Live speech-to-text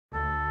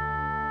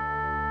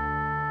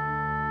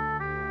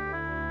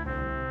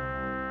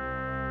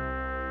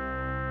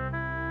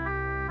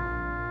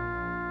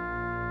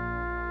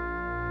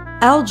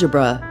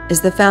Algebra is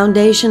the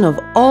foundation of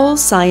all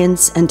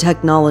science and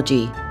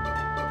technology.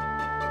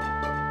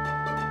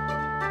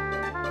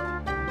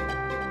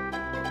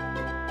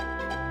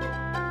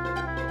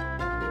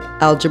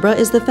 Algebra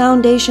is the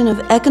foundation of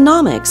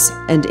economics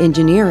and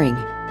engineering.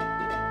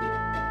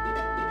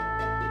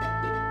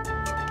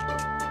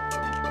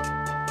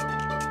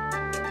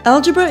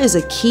 Algebra is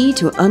a key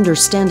to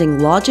understanding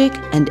logic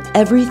and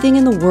everything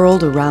in the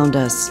world around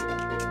us.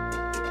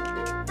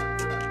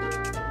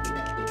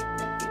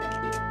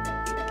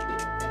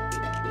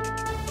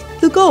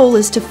 The goal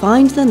is to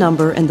find the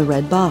number in the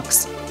red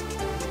box.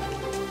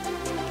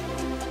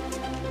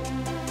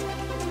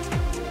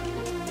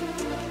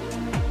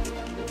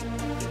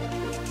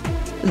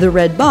 The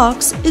red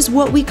box is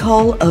what we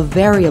call a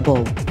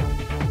variable.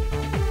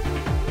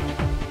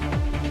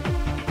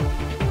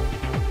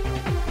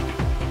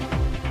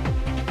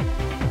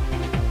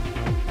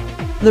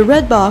 The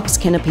red box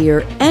can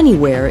appear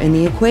anywhere in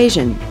the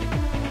equation.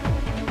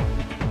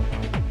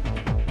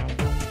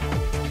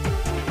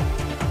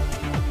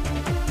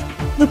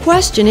 The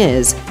question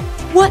is,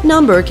 what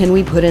number can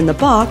we put in the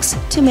box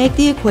to make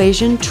the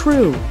equation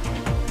true?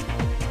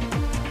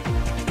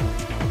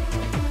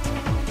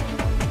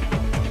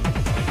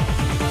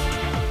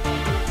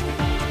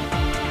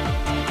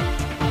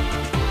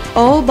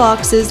 All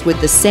boxes with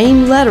the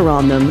same letter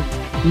on them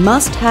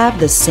must have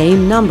the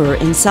same number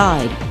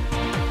inside.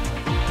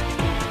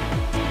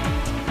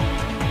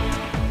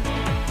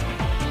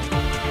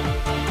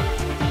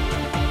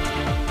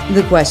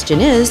 The question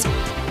is,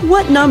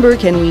 what number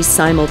can we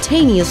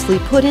simultaneously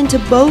put into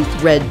both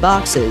red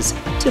boxes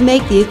to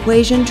make the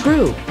equation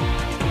true?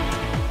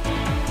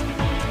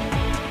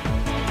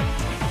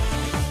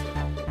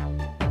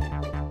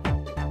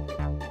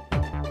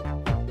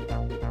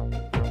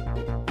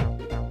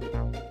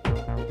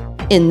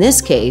 In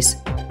this case,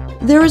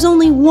 there is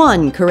only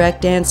one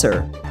correct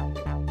answer.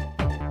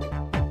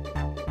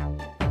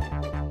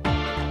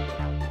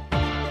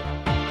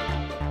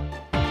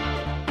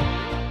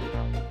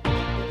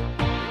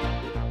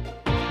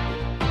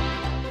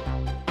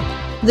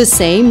 The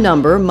same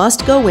number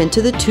must go into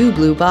the two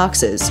blue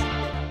boxes.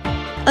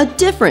 A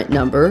different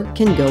number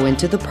can go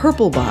into the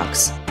purple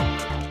box.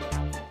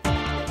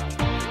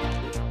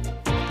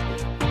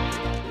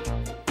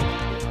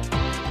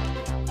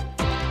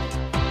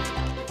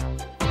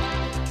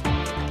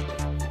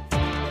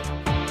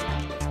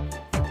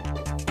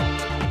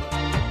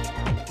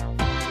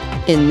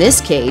 In this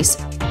case,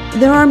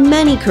 there are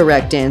many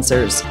correct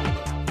answers.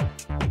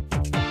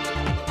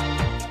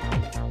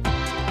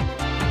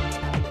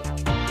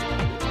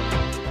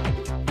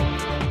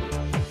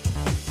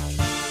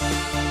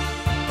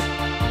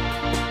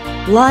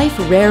 Life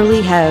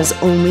rarely has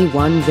only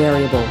one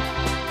variable.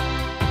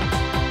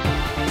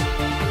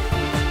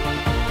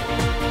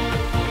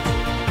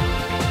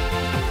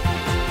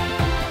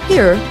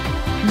 Here,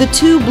 the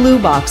two blue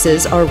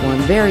boxes are one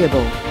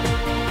variable.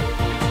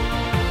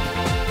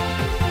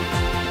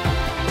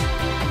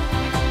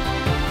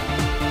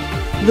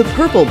 The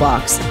purple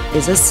box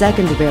is a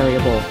second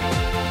variable.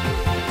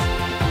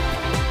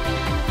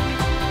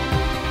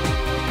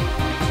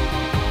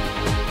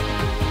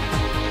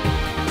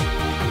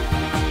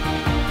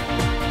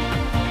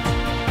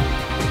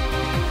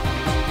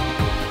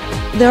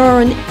 There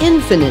are an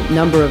infinite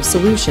number of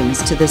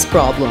solutions to this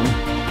problem.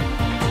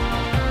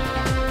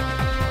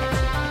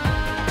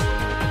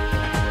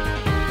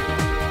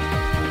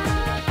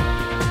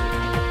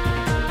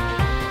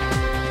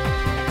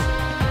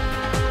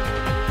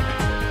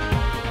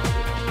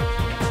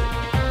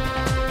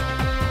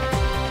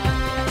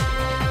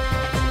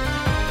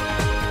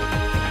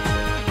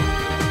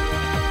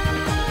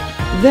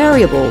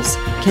 Variables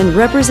can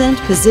represent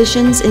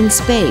positions in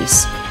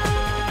space.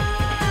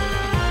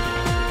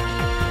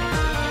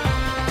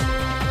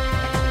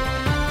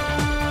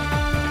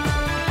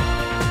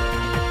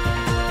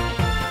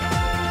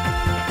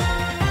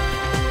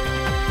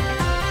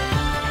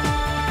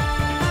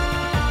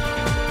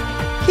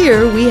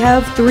 Here we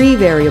have three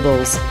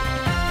variables.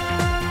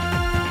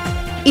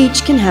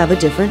 Each can have a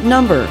different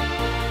number.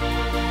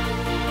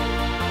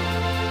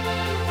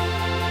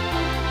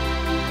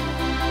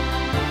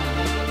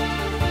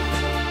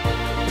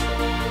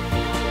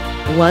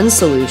 One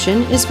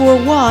solution is for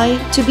y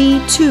to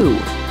be 2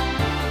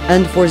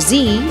 and for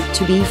z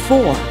to be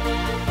 4.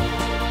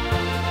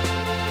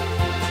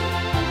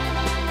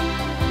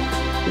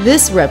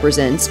 This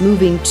represents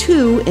moving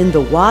 2 in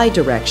the y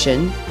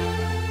direction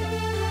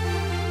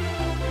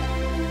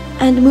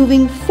and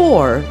moving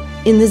 4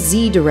 in the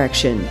z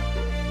direction.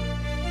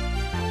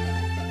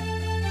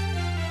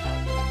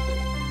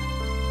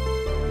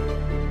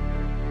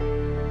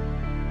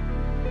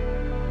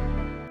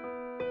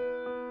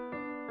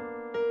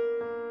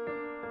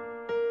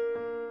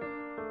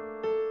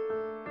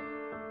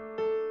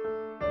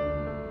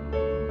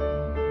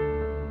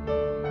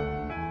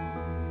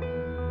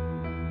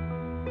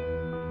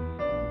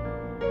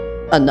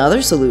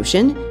 Another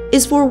solution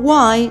is for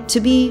y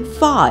to be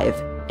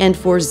 5 and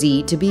for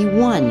z to be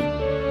 1.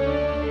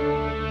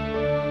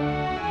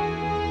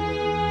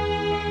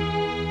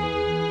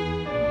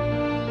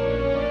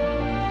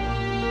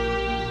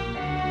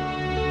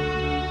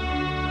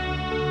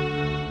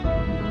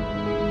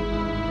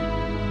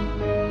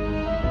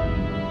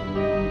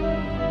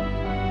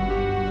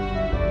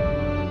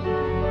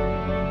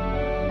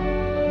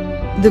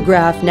 The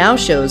graph now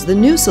shows the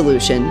new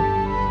solution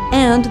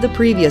and the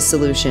previous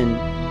solution.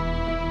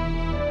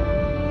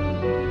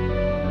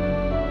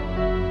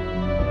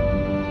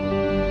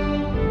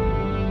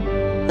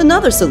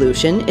 Another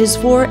solution is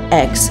for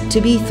x to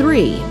be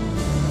 3,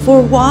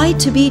 for y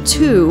to be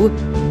 2,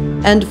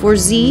 and for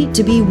z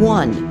to be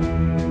 1.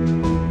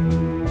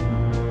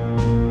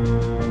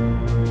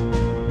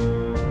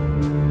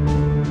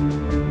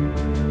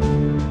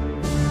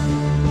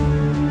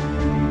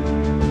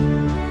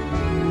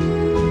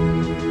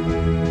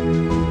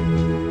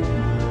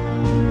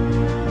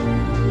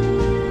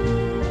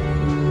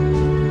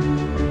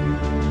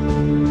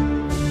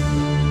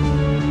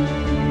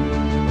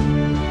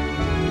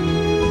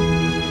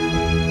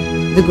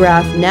 The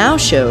graph now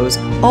shows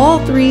all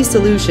three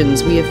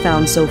solutions we have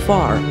found so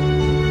far.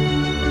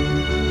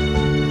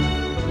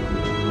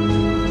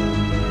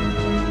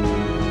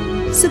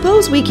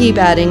 Suppose we keep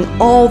adding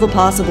all the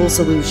possible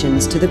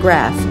solutions to the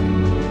graph.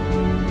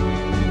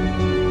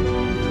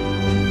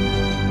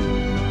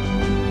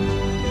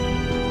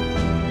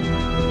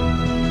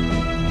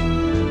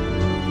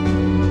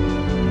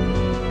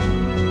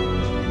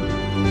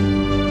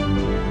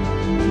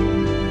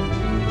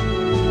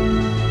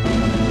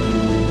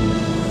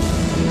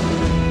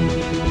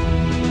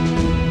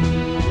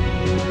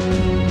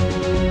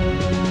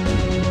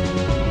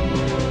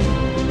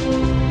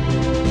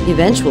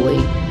 Eventually,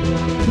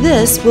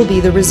 this will be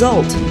the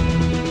result.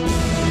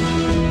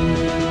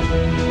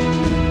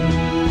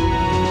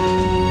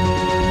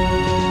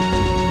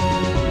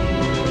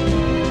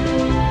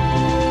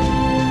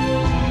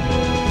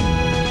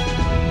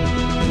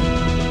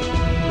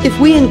 If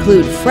we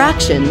include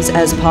fractions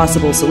as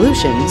possible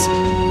solutions,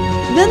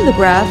 then the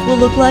graph will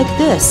look like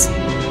this.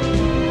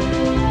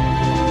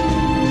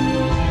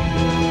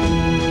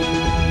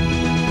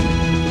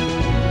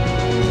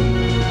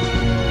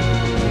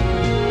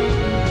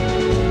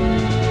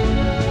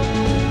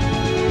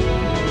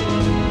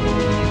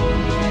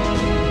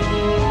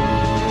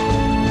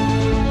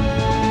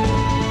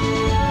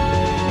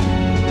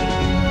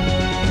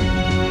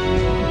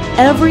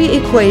 Every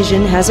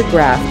equation has a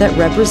graph that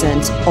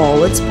represents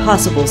all its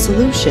possible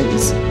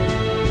solutions.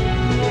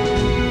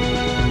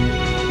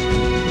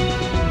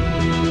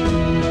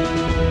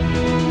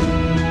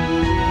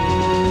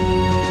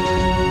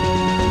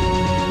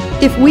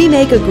 If we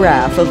make a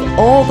graph of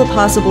all the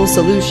possible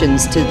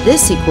solutions to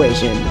this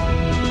equation,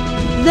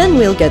 then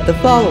we'll get the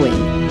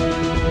following.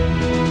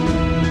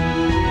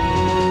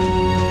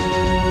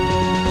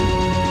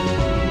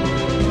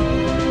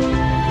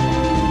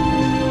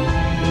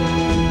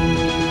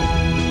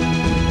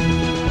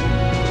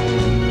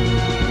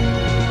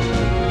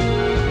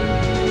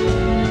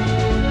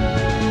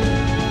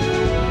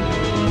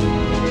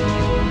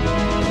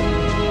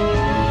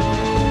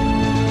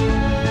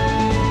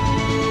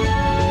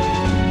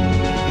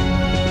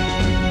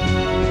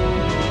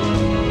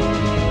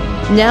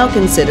 Now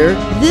consider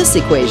this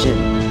equation.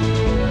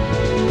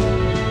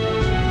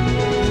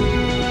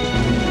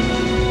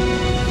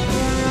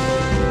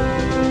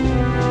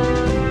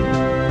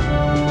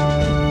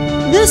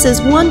 This is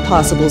one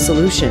possible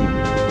solution.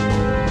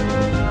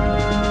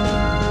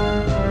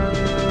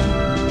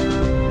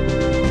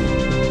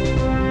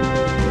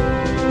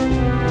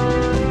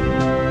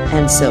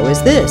 And so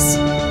is this.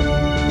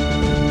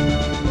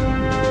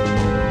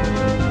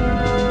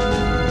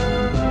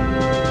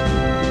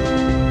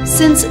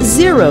 Since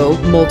 0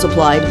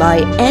 multiplied by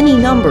any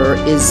number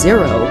is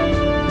 0,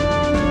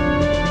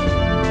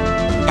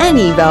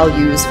 any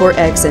values for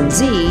x and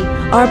z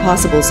are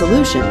possible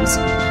solutions,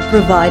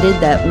 provided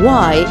that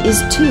y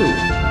is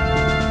 2.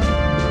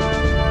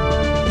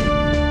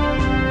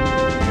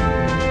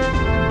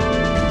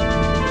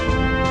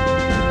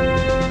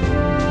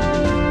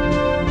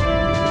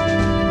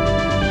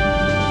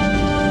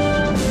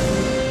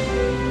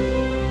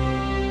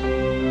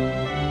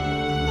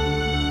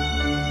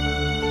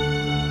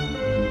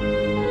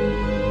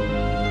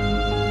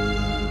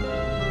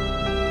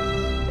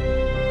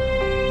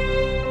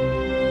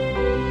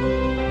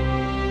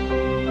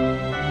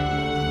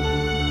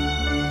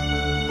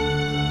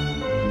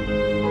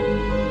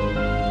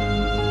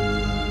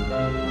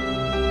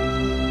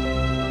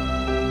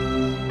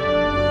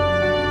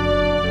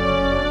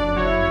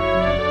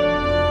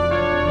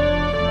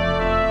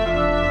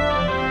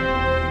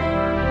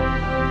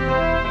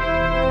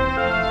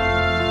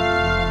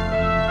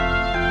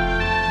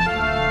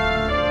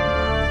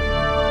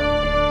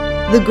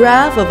 The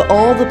graph of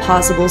all the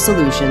possible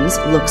solutions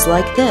looks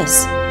like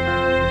this.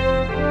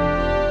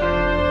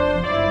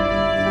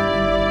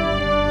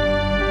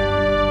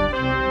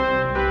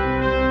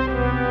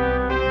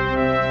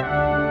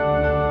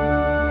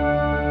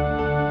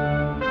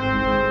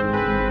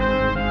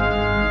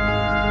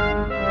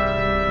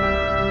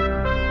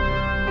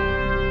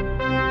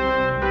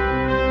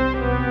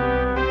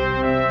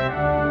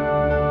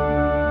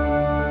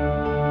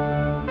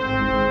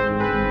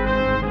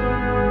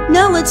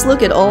 Now let's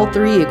look at all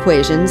three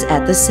equations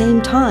at the same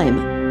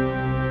time.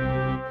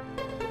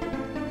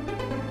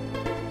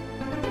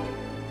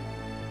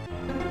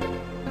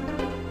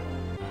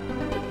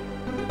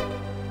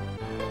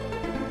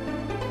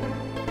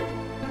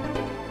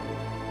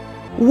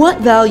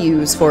 What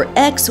values for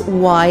x,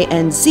 y,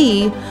 and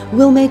z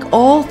will make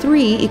all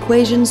three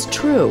equations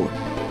true?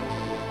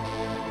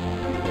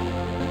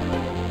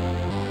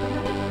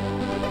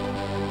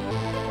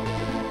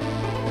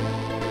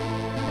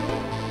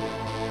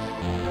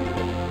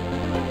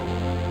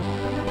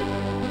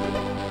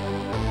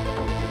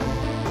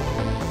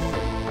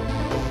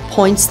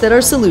 Points that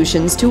are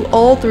solutions to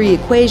all three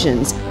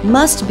equations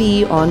must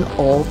be on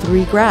all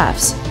three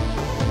graphs.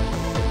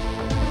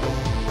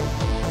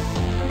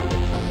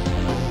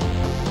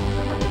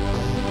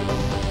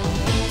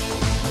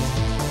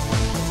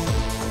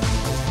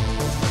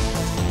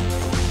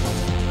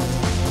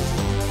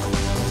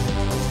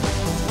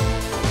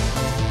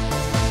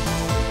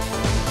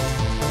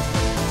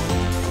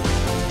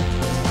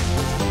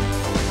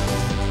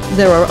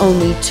 There are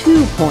only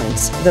 2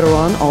 points that are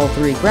on all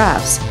three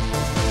graphs.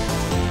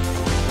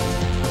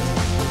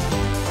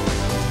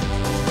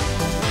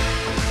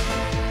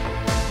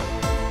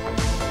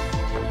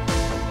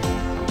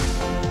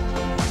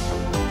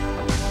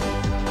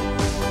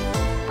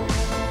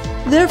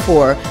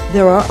 Therefore,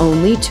 there are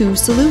only 2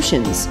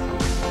 solutions.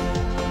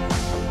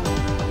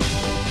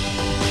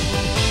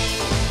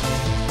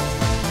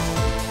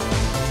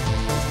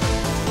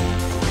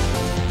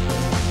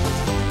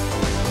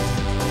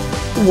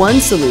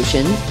 One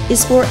solution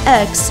is for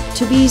x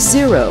to be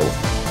 0,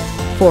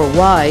 for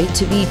y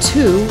to be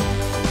 2,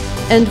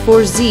 and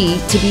for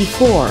z to be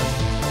 4.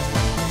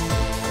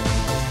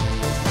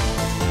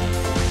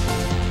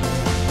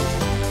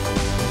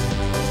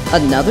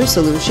 Another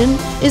solution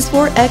is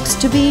for x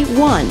to be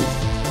 1,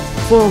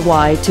 for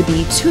y to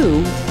be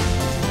 2,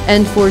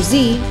 and for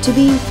z to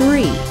be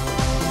 3.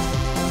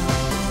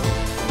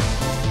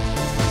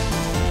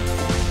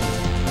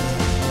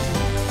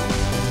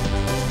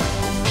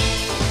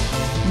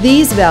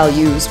 These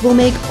values will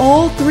make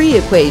all three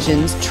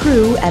equations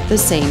true at the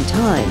same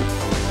time.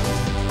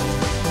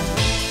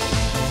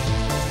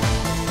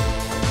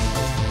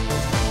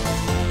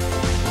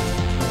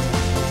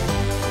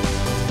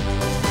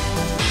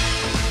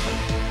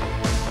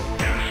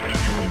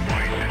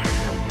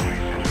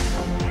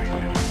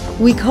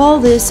 We call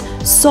this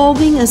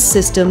solving a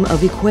system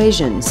of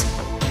equations.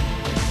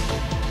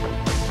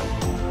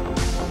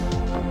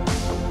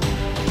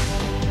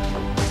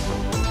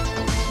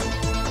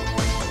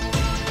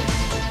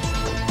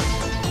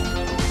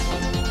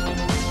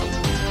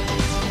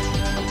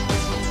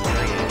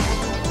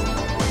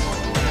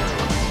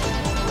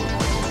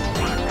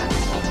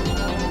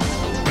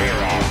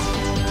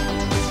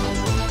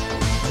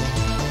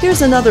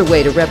 Here's another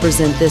way to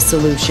represent this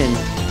solution.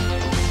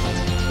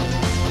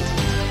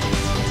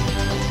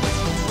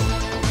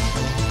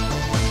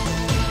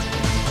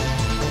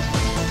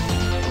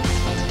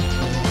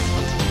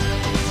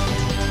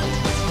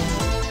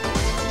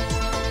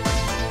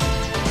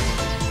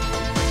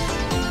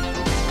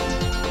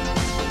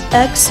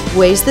 X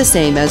weighs the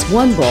same as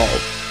 1 ball,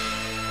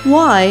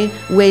 Y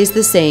weighs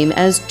the same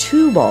as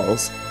 2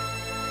 balls,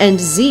 and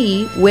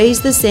Z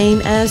weighs the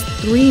same as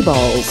 3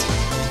 balls.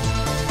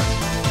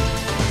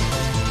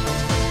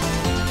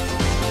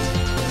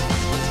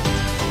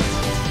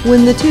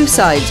 When the two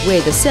sides weigh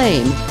the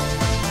same,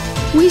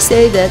 we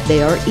say that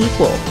they are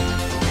equal.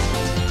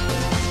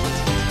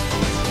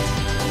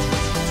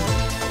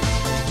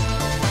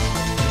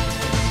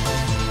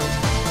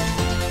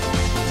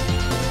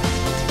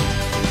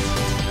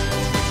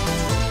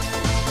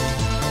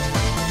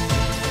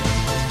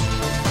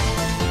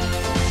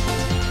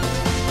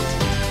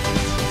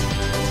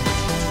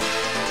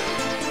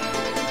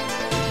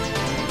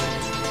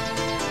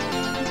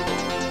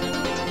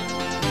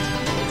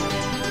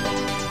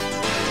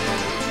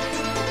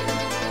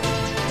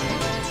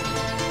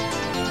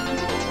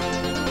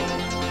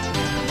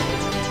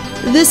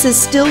 This is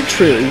still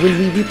true when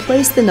we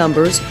replace the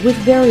numbers with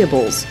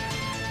variables.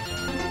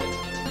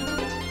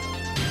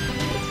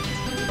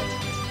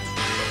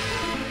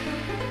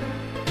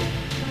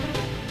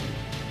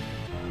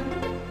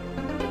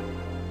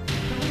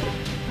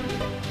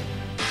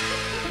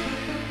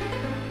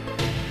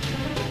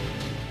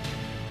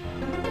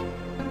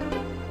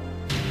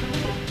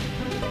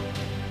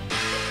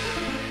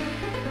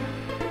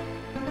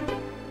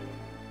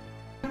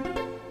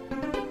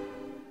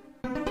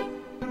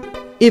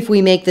 If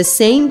we make the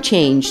same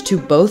change to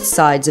both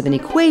sides of an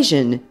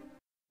equation,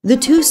 the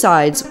two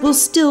sides will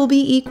still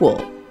be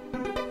equal.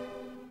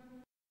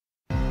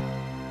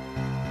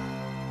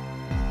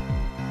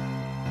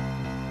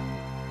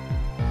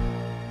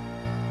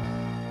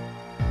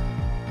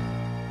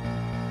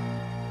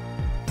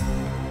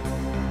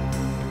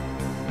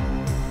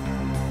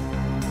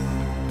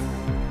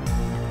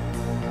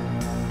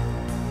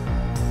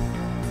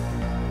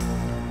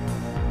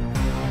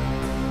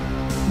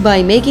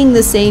 By making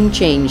the same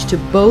change to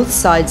both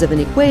sides of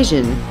an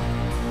equation,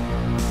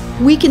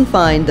 we can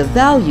find the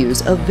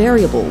values of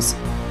variables.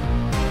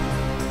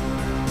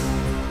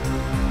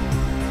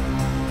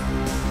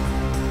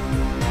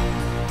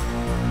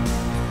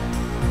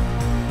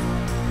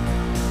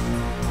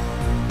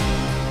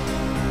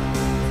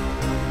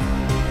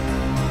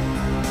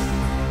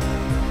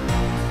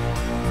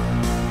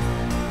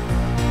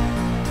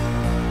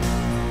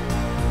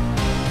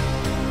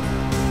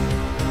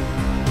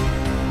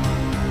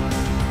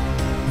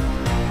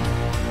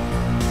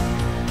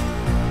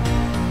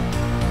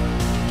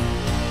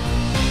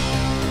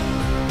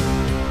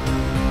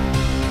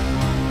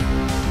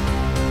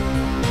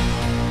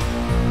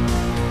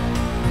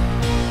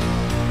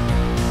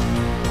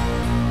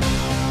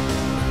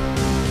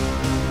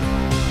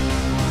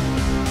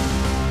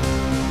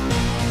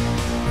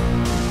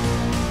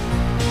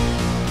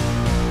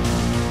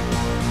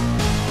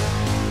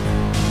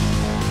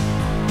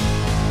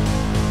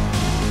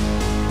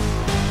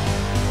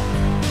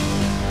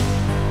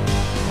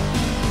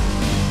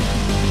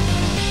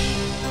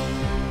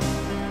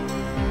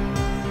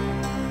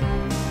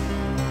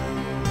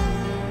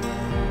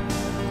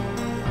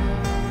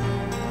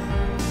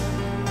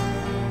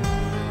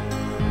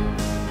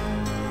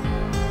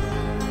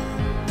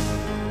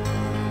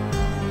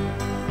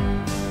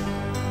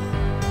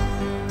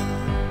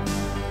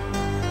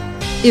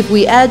 If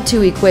we add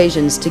two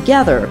equations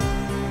together,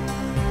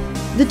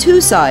 the two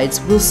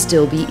sides will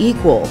still be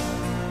equal.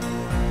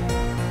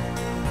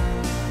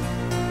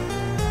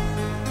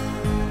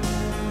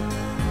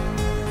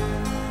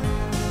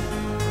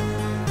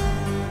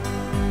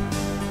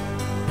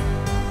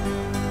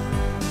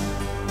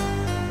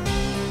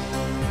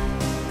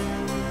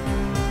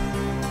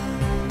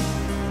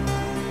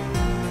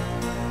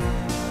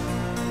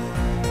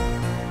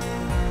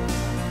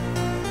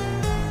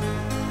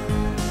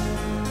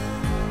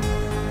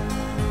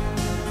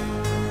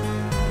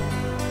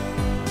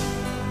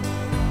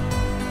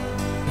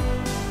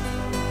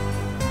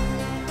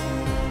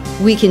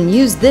 We can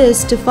use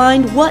this to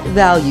find what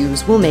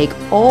values will make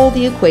all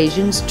the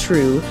equations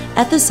true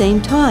at the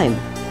same time.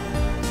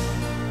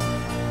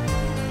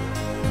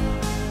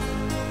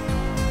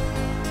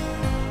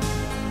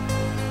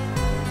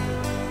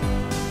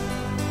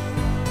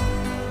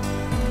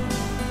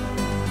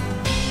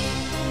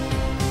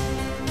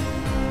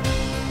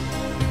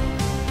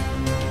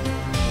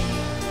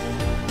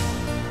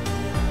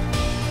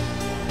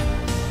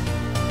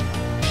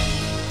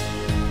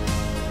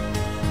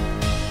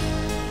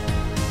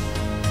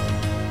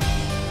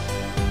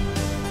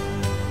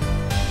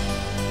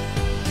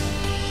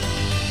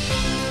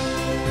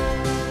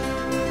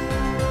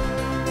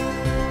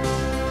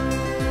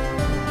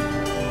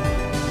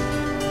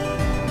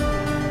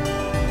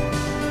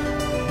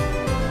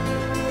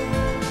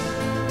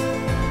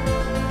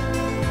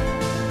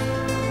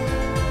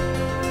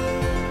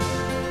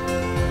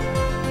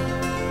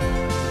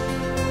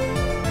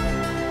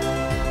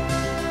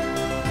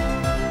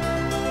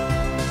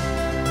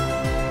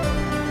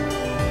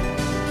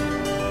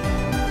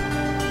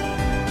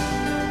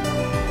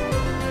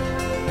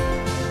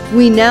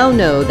 We now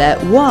know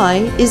that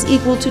y is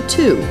equal to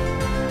 2.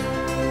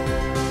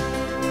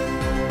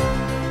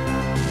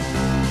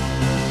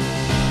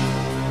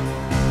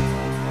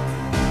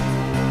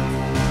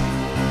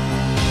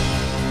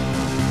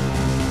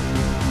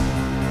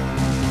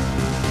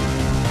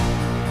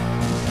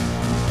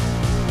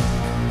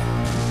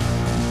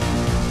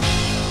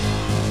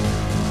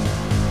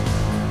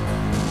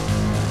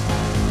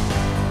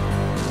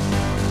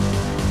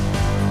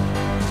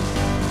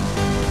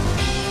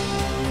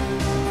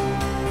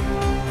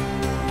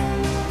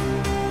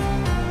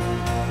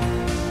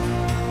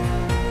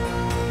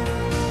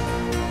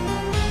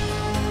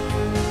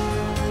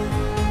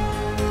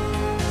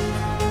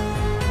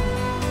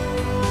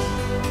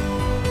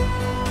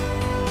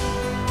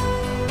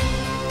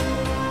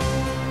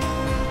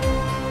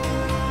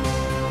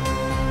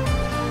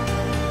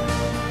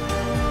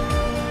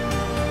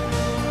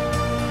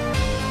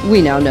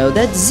 We now know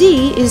that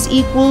z is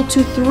equal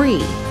to 3.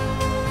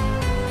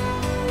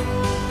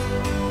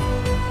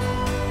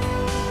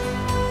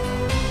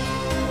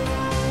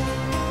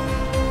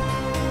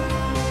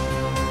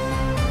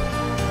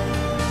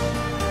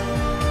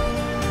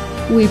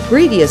 We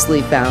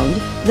previously found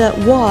that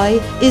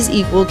y is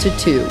equal to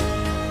 2.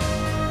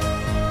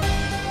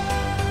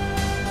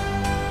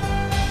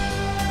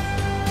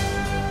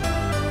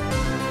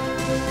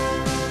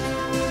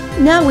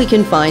 Now we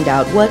can find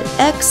out what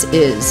x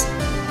is.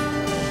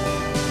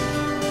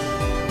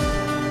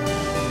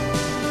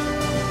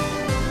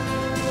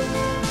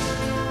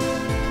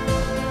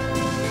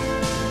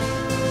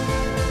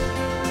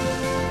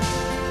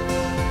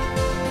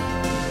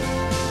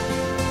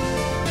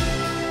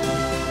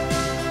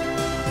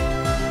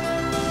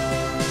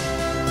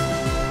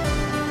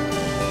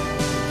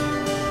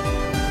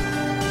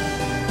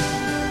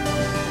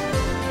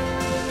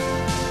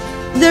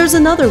 There's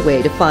another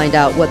way to find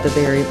out what the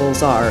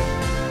variables are.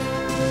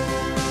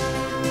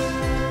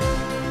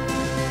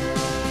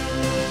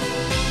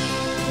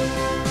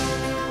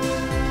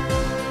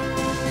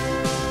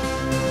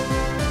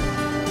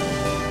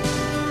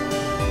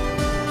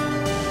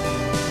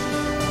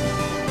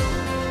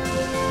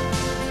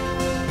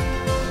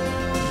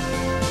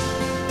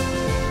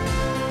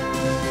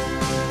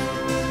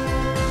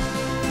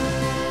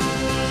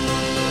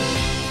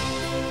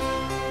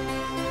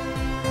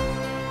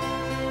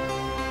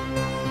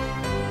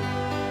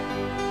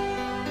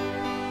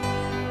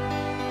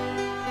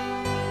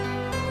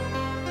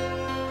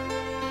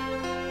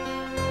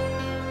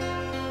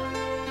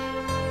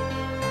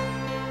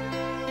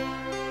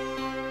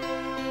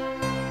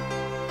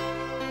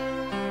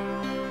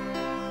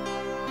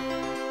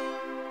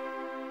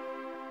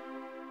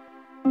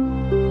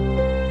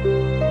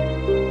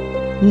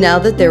 Now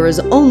that there is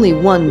only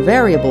one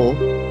variable,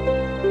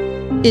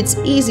 it's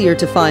easier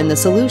to find the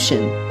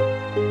solution.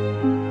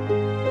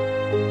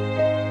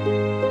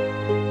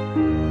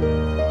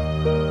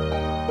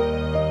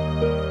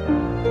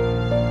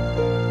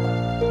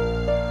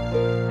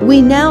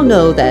 We now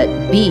know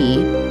that b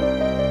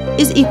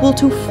is equal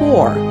to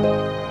 4.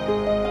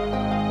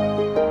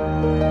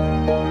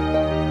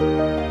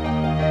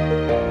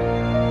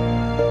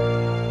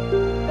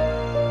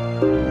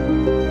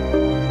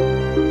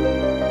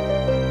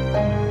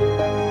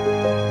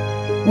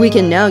 We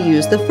can now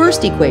use the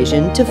first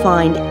equation to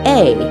find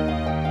a.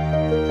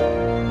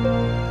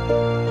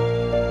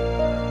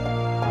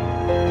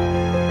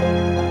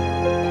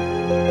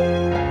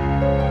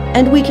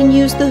 and we can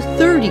use the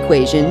third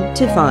equation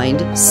to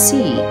find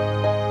c.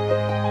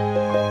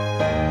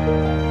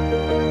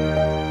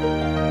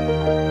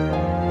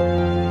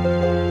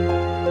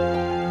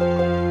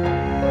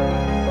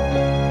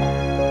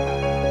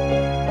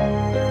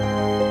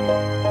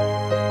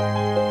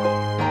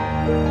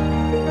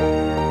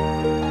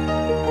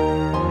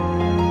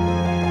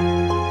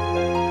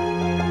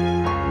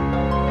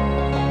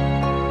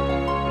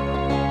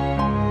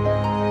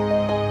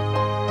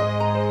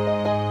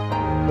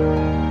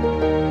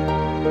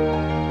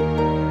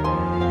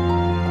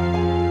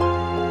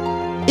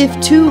 If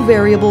two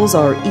variables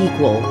are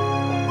equal,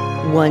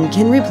 one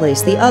can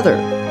replace the other.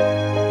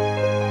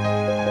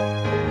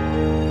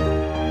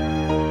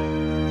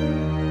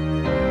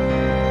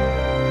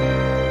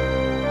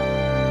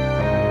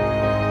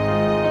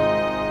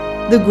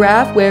 The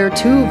graph where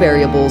two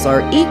variables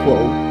are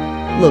equal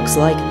looks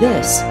like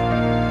this.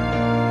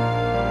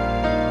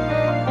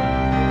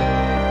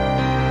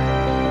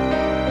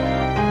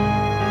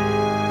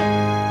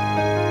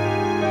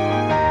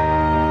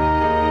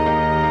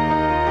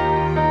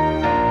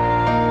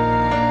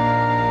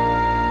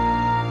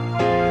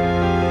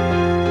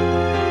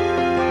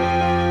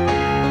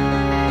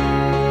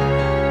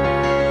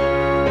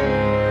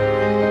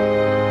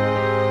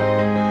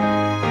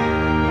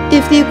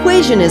 If the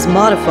equation is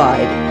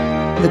modified,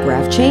 the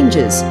graph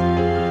changes.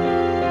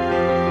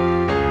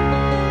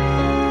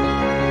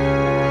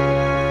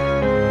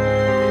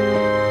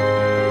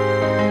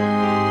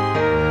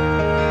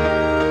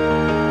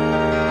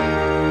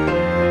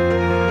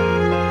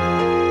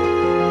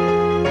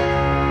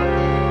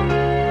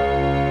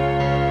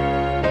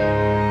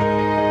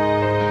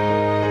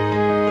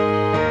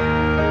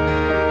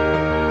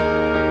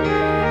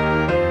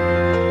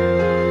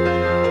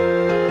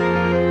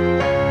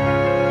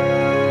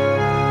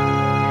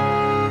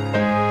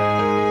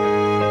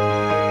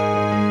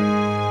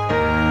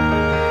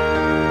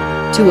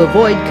 To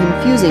avoid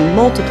confusing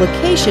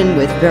multiplication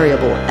with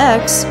variable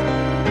x,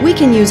 we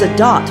can use a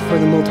dot for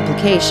the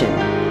multiplication.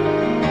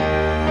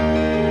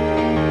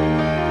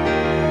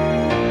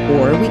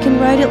 Or we can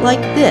write it like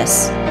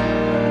this.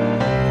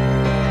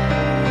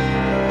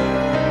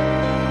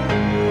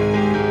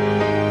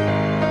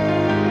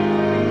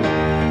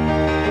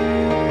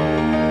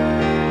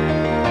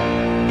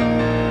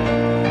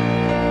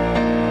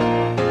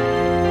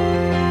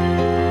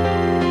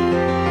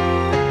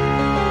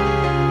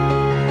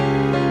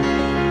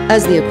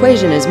 As the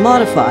equation is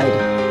modified,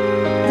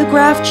 the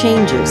graph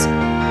changes.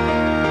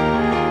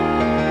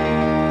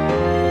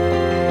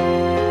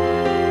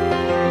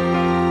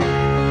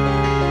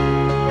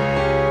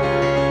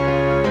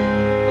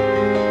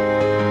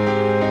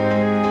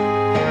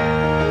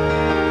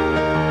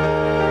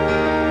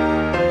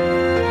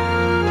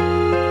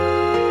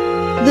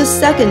 The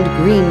second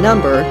green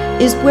number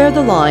is where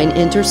the line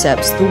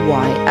intercepts the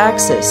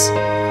y-axis.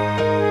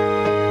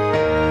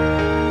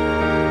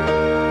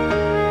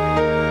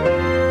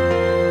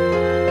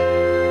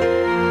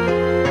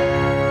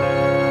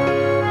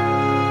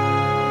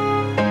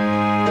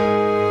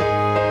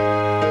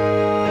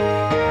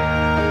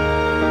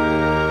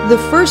 The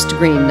first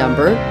green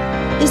number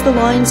is the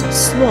line's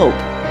slope.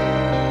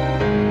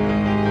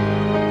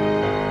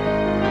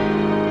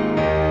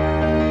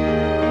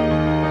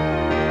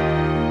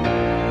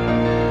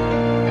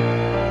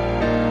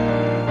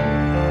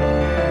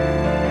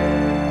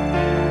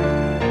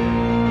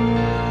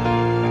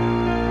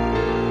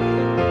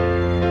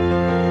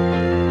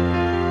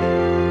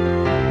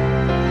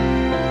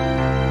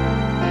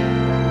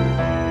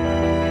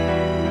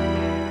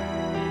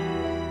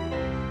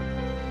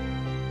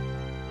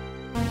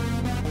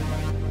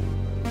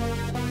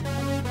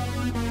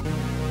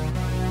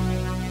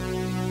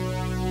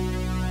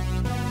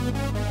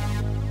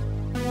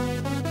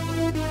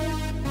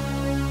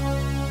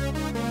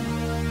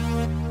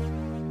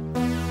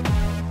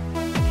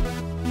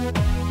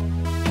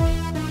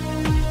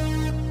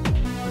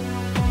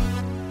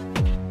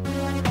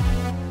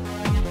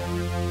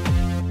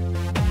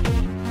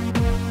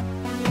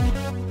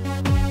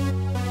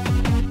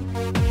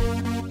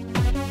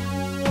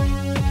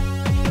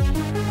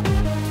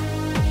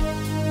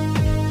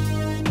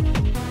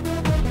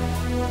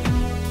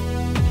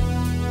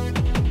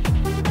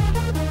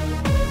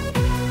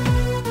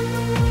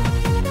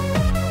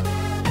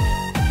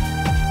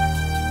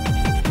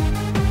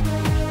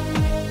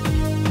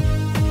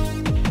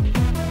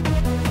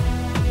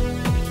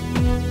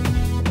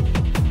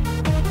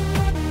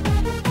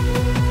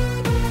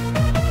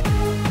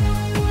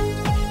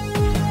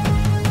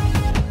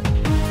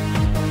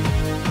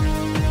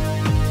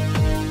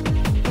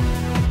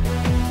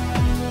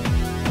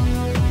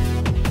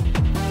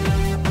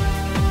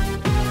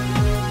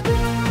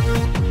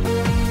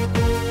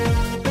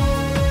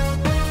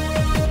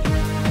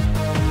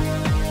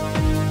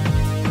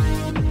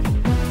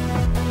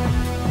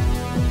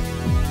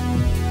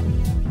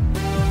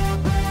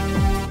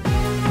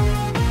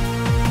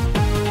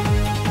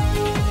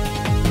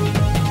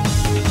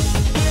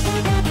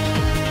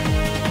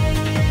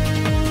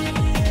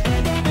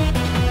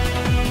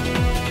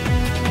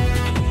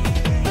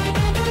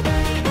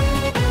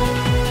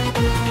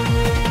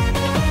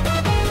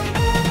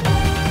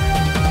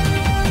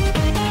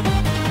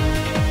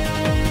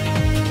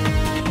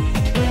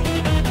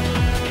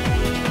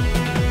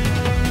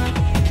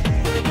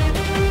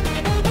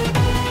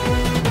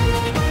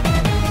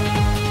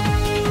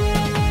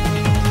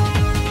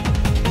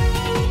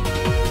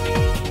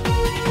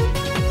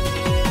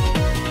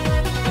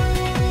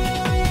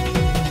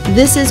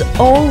 This is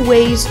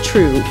always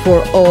true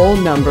for all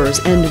numbers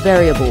and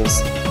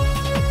variables.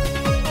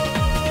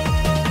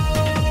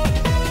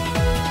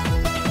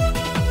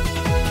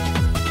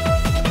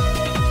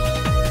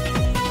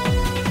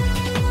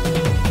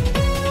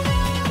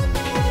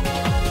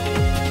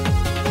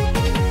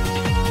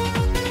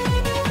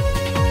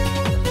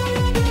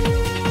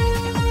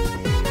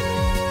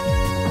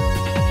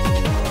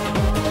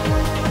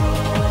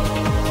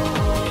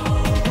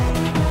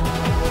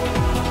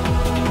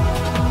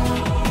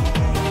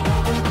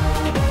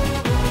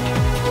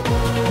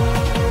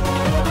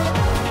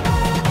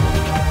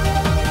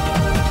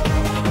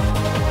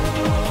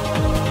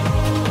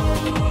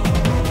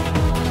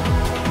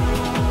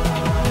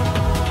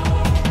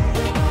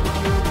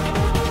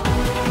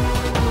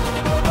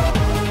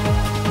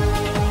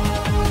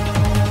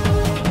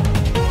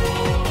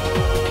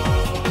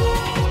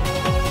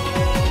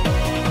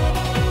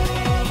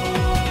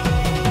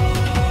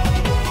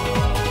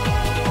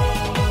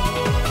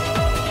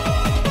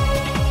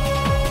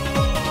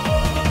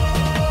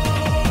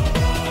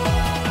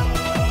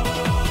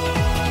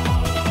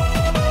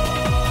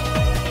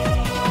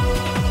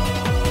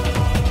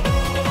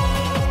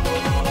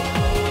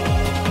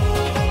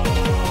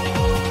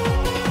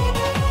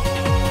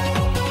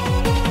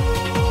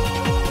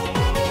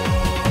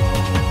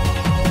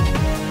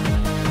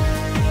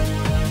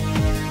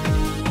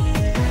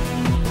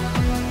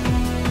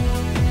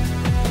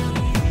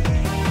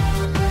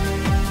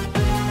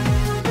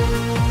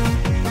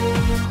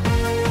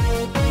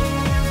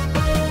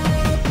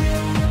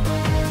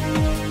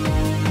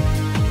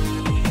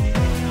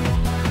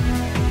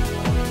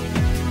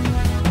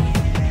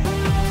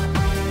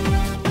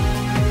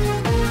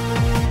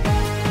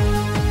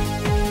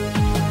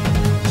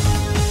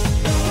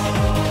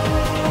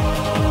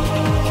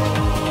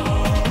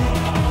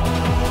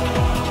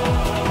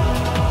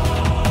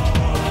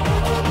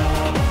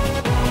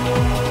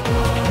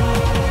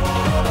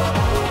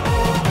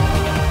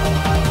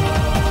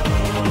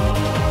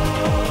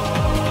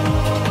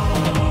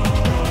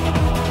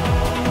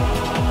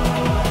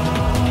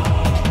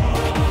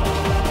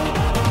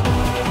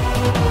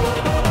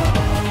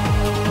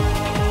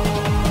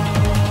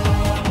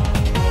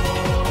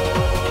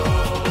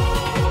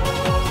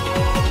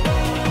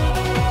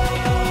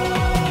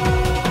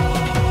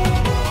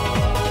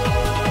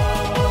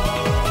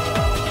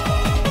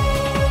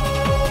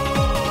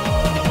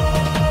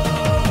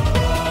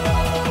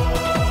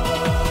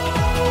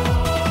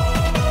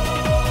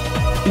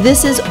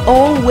 This is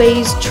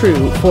always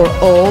true for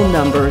all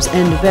numbers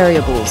and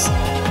variables.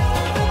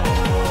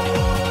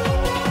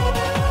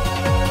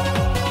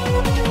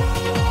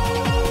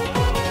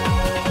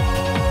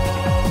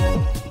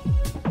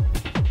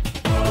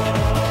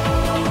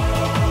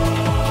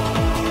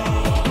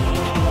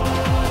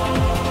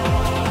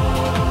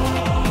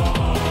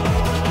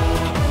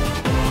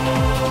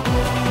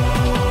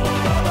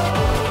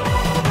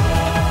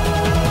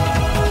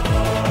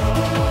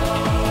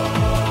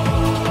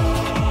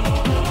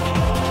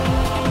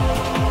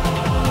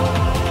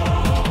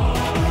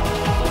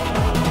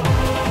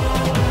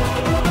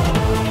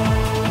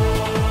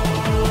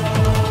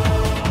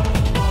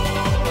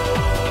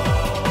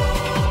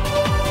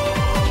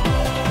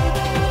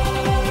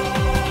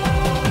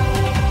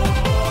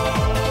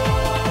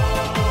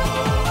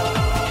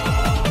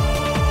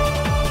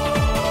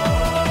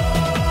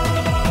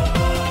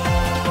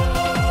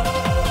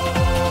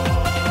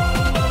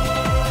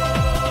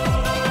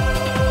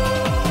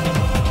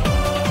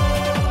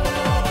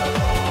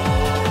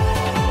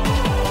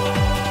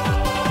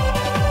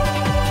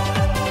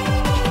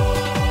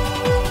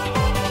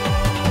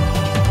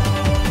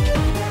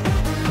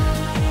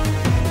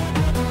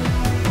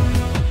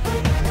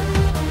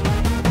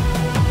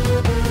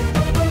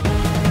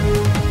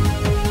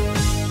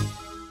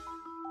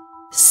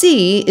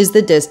 C is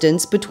the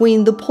distance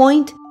between the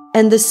point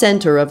and the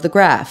center of the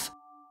graph.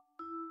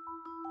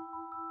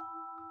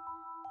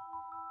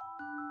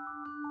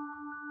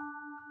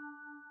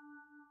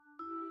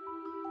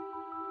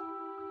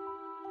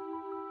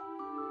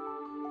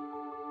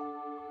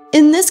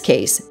 In this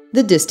case,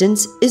 the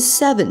distance is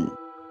 7.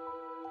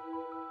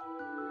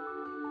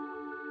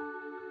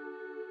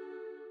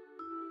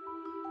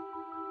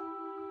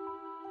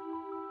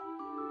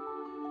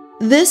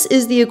 This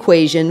is the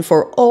equation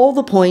for all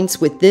the points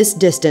with this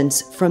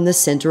distance from the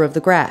center of the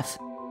graph.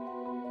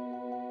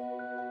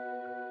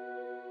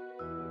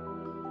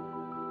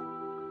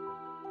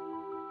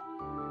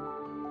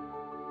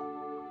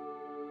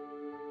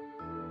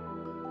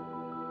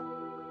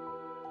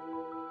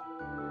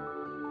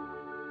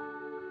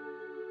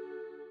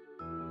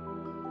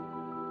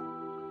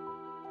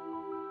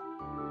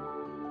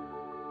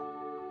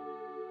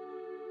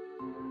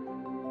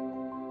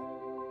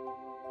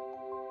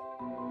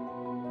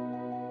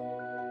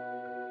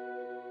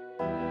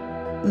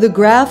 The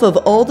graph of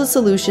all the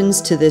solutions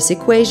to this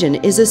equation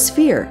is a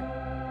sphere.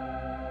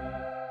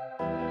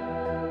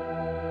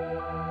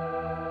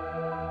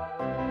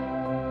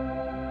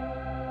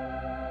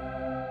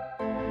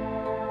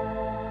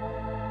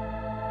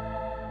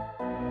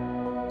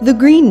 The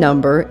green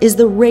number is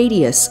the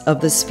radius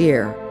of the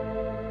sphere.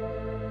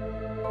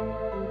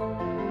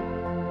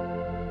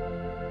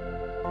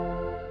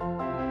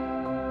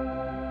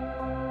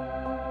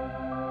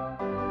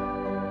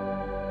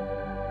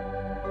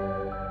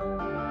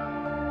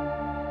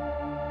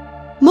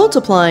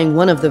 Multiplying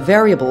one of the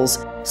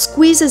variables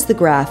squeezes the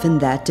graph in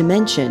that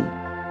dimension.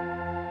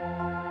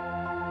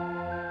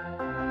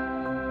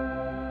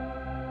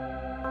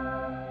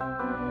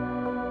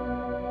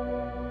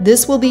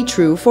 This will be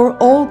true for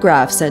all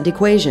graphs and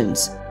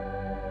equations.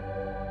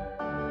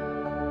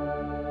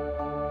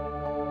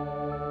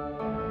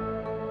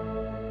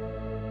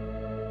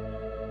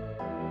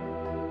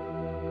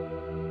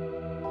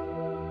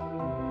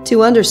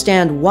 To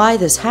understand why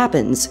this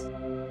happens,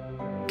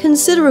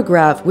 consider a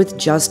graph with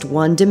just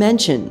one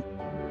dimension.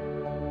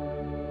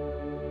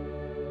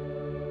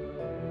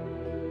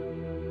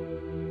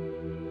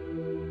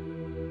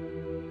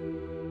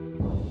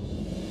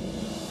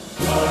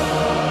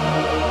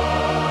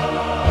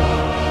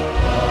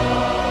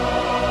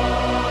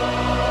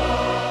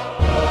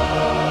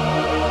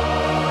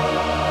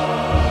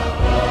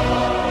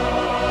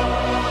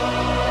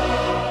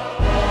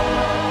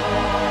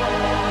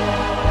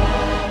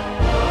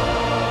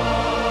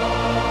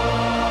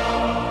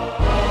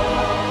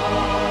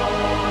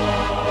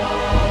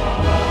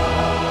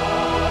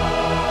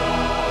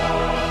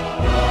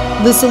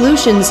 The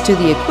solutions to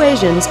the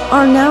equations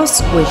are now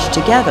squished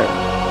together.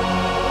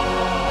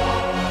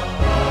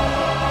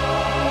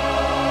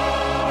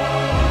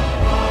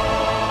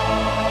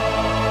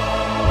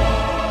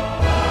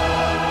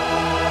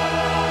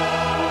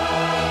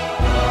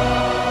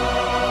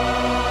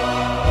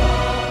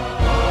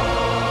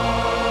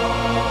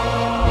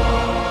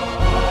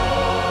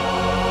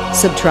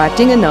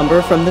 Subtracting a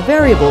number from the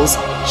variables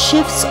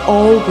shifts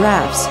all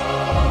graphs.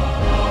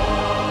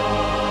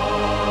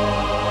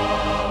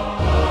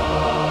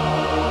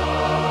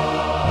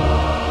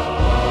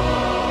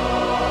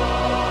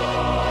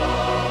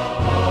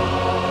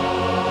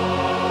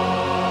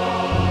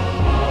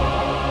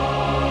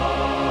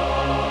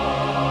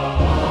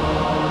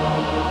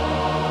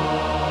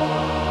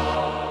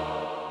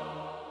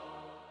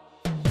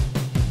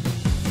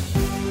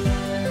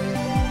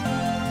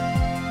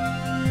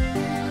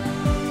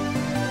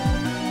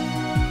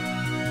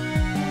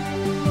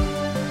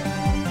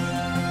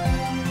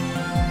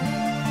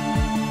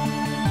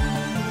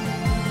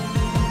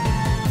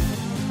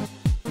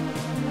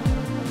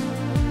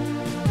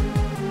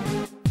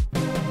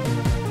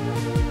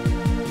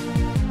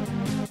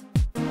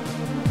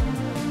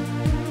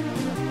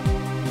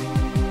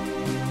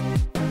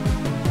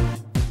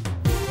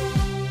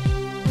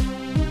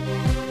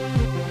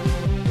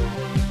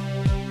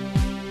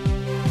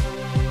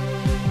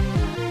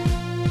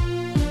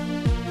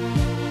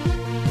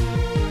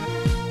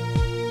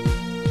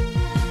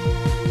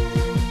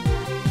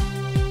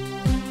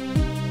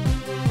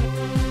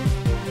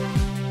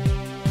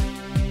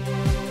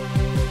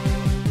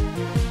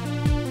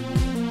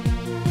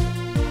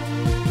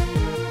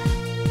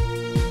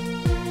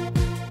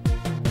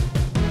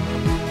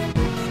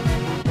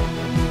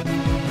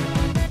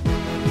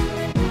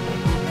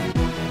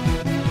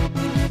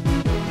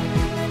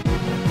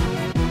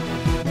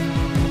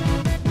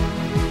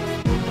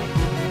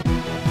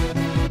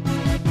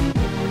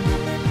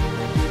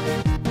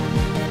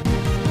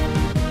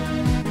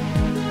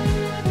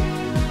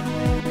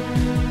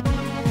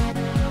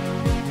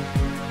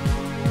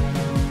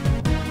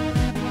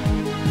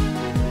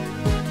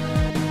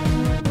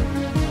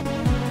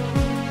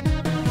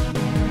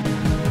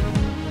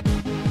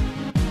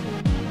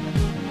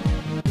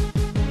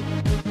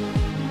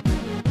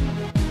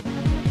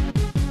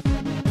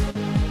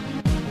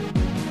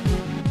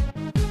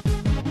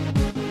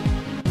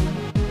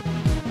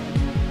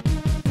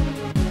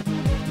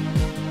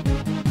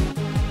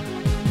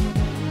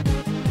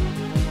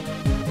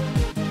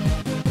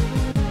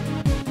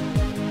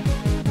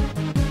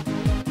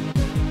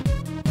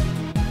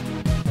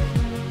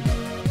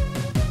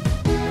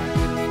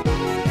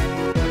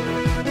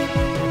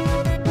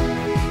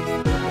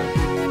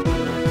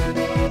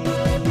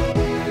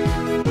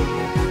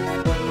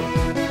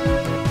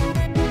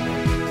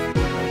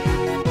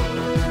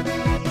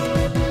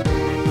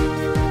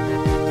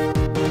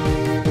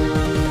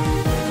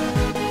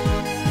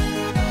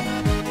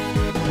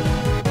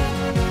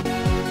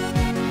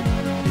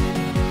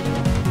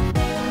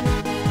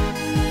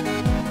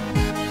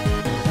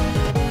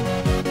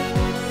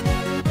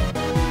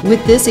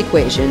 With this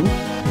equation,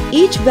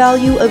 each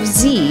value of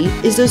z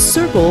is a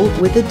circle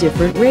with a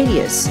different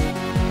radius.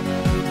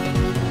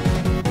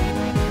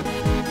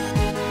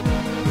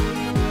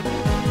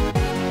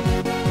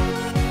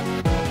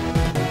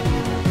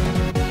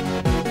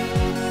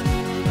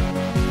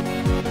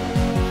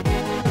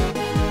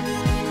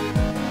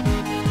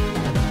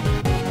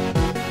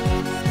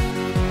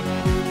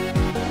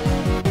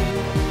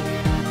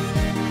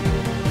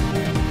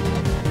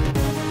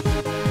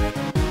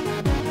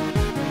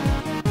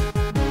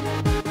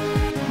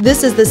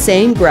 This is the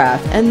same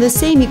graph and the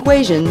same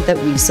equation that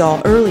we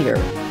saw earlier.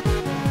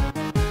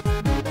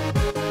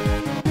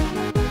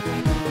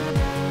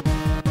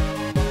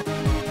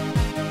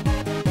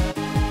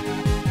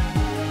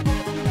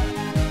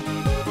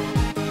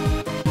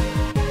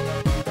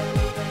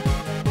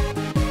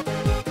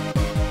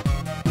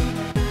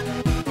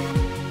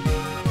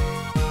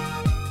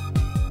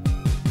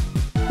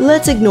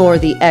 Let's ignore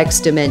the x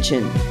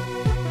dimension.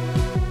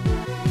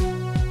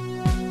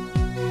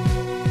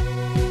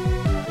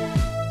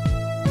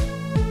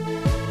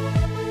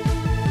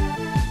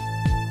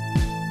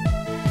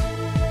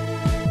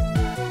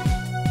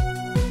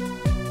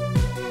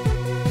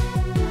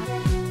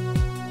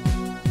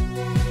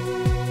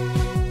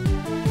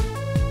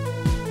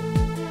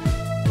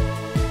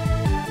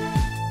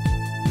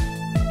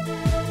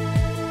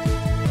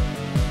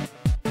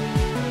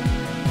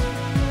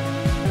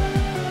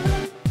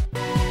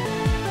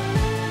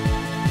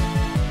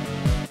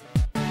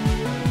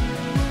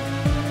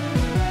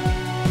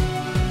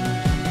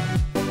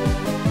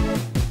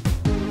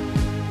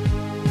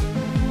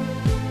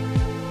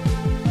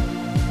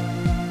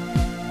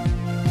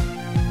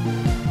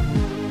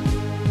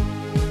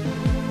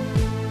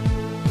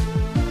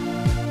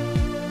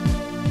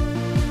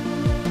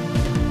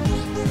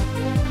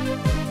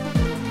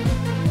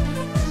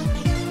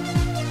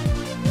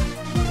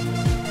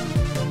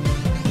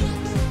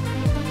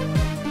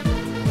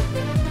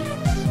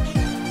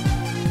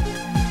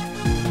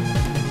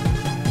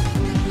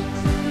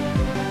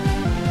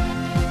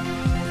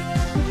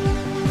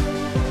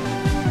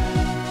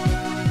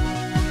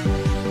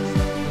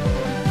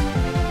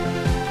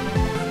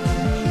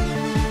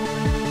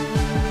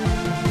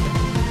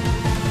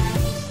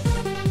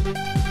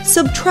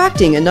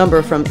 Subtracting a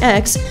number from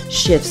x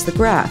shifts the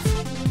graph.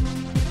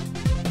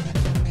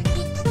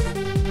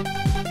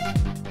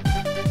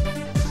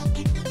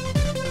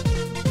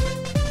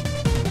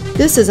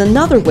 This is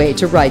another way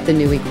to write the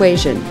new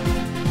equation.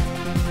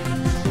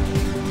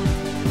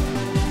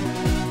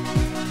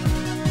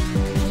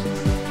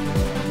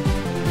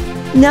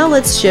 Now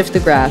let's shift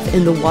the graph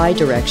in the y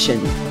direction.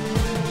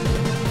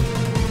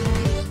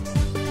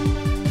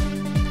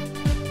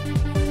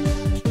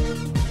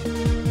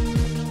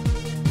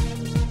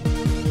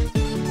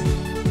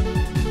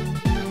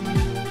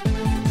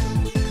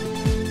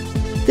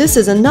 This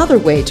is another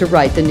way to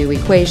write the new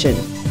equation.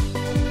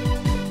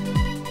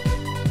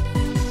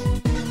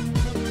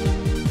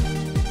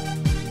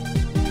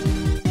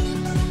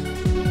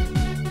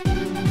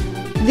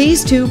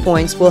 These 2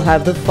 points will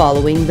have the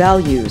following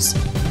values.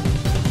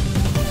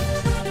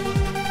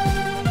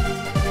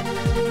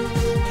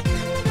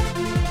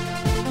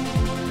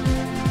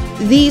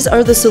 These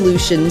are the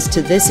solutions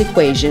to this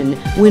equation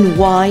when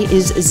y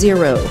is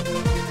 0.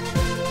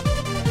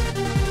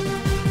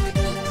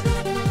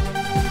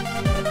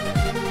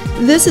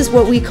 This is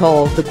what we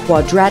call the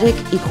quadratic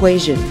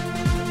equation.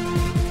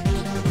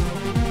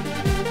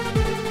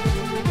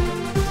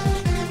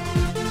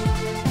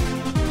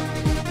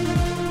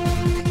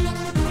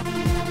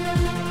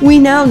 We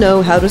now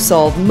know how to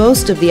solve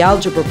most of the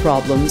algebra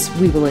problems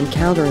we will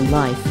encounter in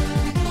life.